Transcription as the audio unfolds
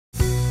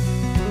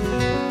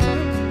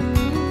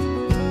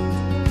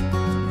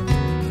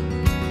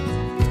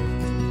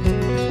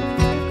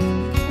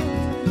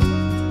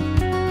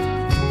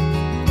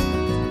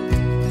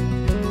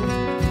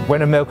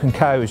When a milking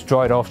cow is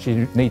dried off,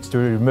 she needs to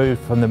be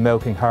removed from the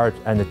milking herd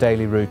and the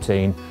daily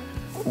routine.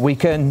 We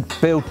can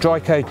build dry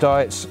cow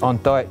diets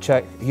on Diet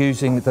Check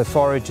using the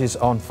forages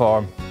on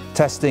farm,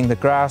 testing the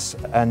grass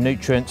and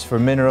nutrients for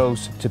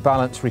minerals to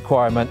balance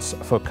requirements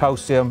for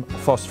calcium,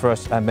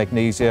 phosphorus and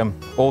magnesium,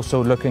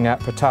 also looking at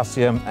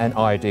potassium and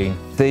iodine.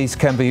 These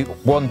can be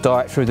one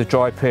diet through the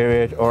dry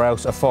period or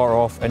else a far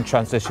off and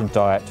transition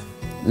diet.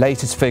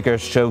 Latest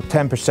figures show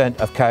 10%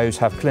 of cows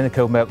have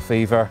clinical milk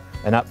fever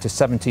and up to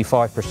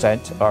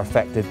 75% are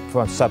affected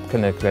from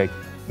subclinically.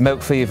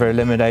 Milk fever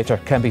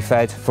eliminator can be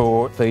fed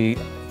for the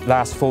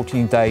last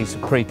 14 days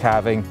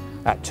pre-calving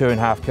at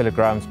 2.5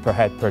 kilograms per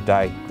head per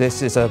day.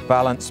 This is a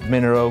balanced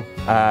mineral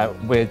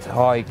with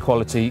high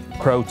quality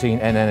protein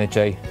and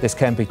energy. This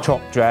can be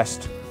chop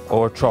dressed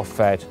or trough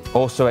fed.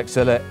 Also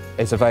Exillit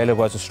is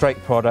available as a straight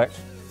product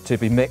to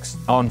be mixed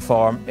on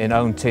farm in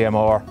own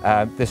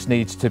TMR. This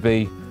needs to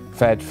be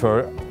fed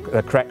for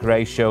the correct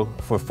ratio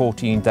for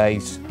 14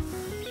 days.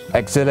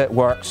 Exillit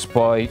works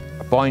by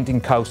binding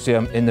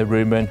calcium in the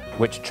rumen,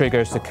 which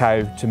triggers the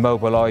cow to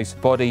mobilise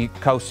body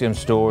calcium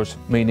stores,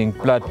 meaning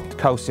blood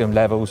calcium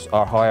levels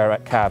are higher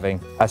at calving.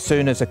 As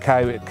soon as a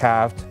cow is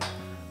calved,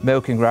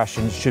 milking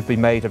rations should be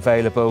made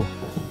available.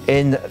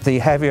 In the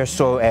heavier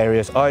soil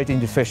areas,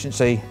 iodine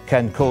deficiency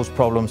can cause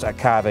problems at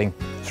calving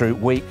through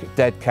weak,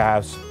 dead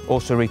calves,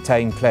 also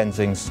retain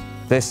cleansings.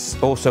 This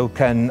also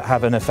can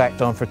have an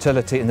effect on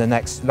fertility in the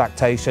next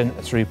lactation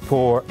through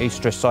poor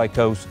estrous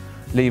cycles,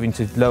 leading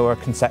to lower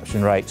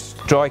conception rates.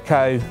 Dry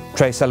cow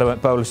trace element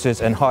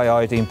boluses and high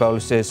iodine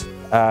boluses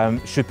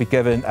should be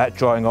given at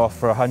drying off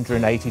for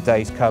 180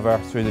 days cover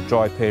through the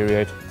dry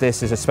period.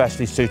 This is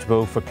especially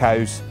suitable for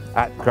cows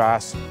at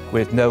grass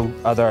with no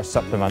other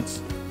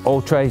supplements.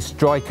 Alltrace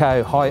dry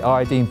cow high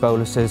iodine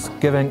boluses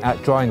given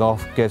at drying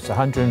off gives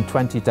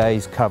 120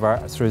 days cover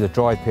through the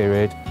dry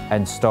period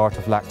and start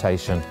of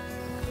lactation.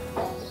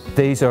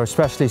 These are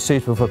especially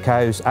suitable for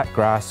cows at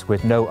grass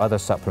with no other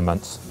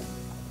supplements.